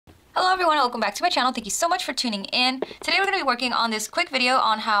Hello everyone, welcome back to my channel. Thank you so much for tuning in. Today we're going to be working on this quick video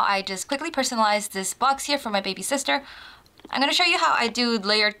on how I just quickly personalized this box here for my baby sister. I'm going to show you how I do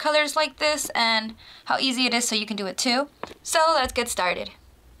layered colors like this and how easy it is so you can do it too. So let's get started.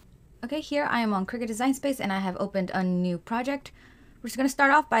 Okay, here I am on Cricut Design Space and I have opened a new project. We're just going to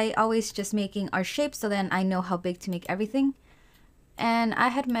start off by always just making our shapes so then I know how big to make everything. And I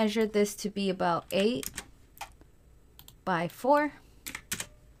had measured this to be about 8 by 4.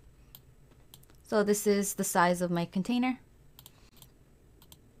 So this is the size of my container.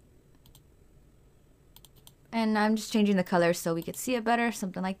 And I'm just changing the color so we could see it better,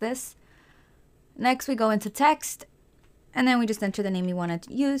 something like this. Next we go into text, and then we just enter the name you want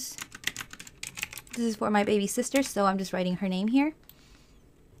to use. This is for my baby sister, so I'm just writing her name here.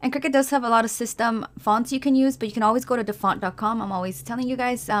 And Cricut does have a lot of system fonts you can use, but you can always go to defont.com. I'm always telling you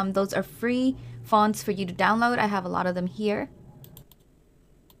guys, those are free fonts for you to download. I have a lot of them here.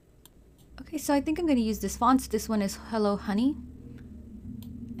 Okay, so I think I'm going to use this font. This one is Hello Honey.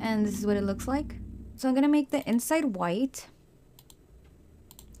 And this is what it looks like. So I'm going to make the inside white.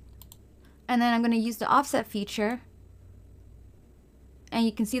 And then I'm going to use the offset feature. And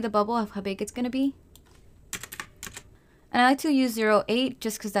you can see the bubble of how big it's going to be. And I like to use 0.8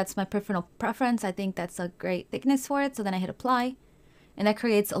 just because that's my personal preference. I think that's a great thickness for it. So then I hit apply. And that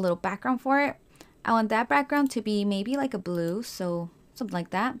creates a little background for it. I want that background to be maybe like a blue. So something like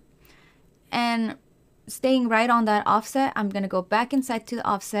that. And staying right on that offset, I'm going to go back inside to the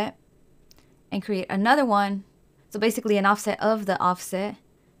offset and create another one. So basically an offset of the offset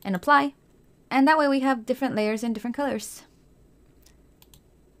and apply. And that way we have different layers and different colors.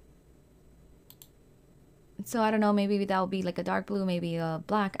 So I don't know, maybe that will be like a dark blue, maybe a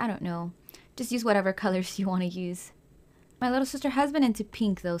black, I don't know. Just use whatever colors you want to use. My little sister has been into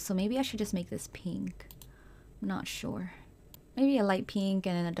pink though, so maybe I should just make this pink. I'm not sure. Maybe a light pink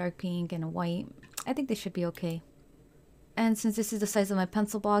and then a dark pink and a white. I think they should be okay. And since this is the size of my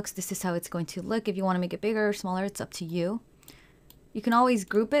pencil box, this is how it's going to look. If you want to make it bigger or smaller, it's up to you. You can always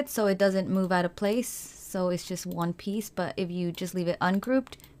group it so it doesn't move out of place. So it's just one piece. But if you just leave it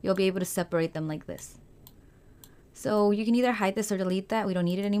ungrouped, you'll be able to separate them like this. So you can either hide this or delete that. We don't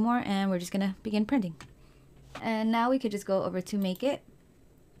need it anymore. And we're just going to begin printing. And now we could just go over to make it.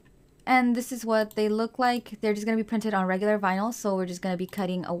 And this is what they look like. They're just going to be printed on regular vinyl. So we're just going to be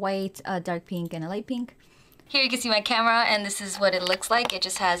cutting a white, a dark pink, and a light pink. Here you can see my camera, and this is what it looks like. It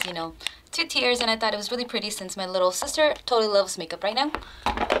just has, you know, 2 tiers, and I thought it was really pretty since my little sister totally loves makeup right now.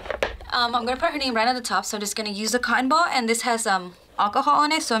 I'm going to put her name right on the top, so I'm just going to use the cotton ball, and this has alcohol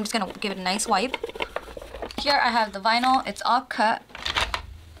on it, so I'm just going to give it a nice wipe. Here I have the vinyl. It's all cut.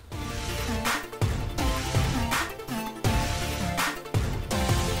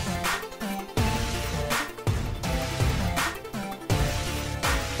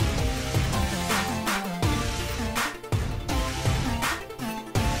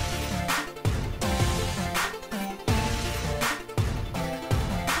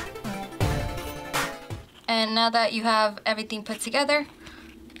 And now that you have everything put together,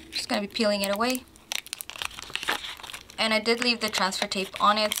 I'm just going to be peeling it away. And I did leave the transfer tape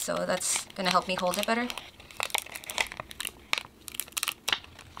on it, so that's going to help me hold it better.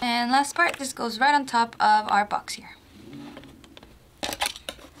 And last part, this goes right on top of our box here.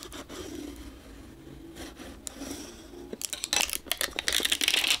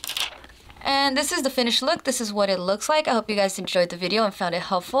 And this is the finished look. This is what it looks like. I hope you guys enjoyed the video and found it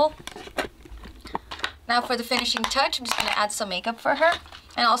helpful. Now for the finishing touch, I'm just going to add some makeup for her.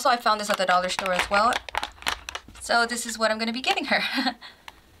 And also I found this at the dollar store as well. So this is what I'm going to be giving her.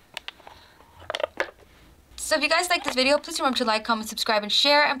 So if you guys like this video, please remember to like, comment, subscribe, and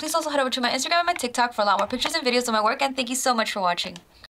share. And please also head over to my Instagram and my TikTok for a lot more pictures and videos of my work. And thank you so much for watching.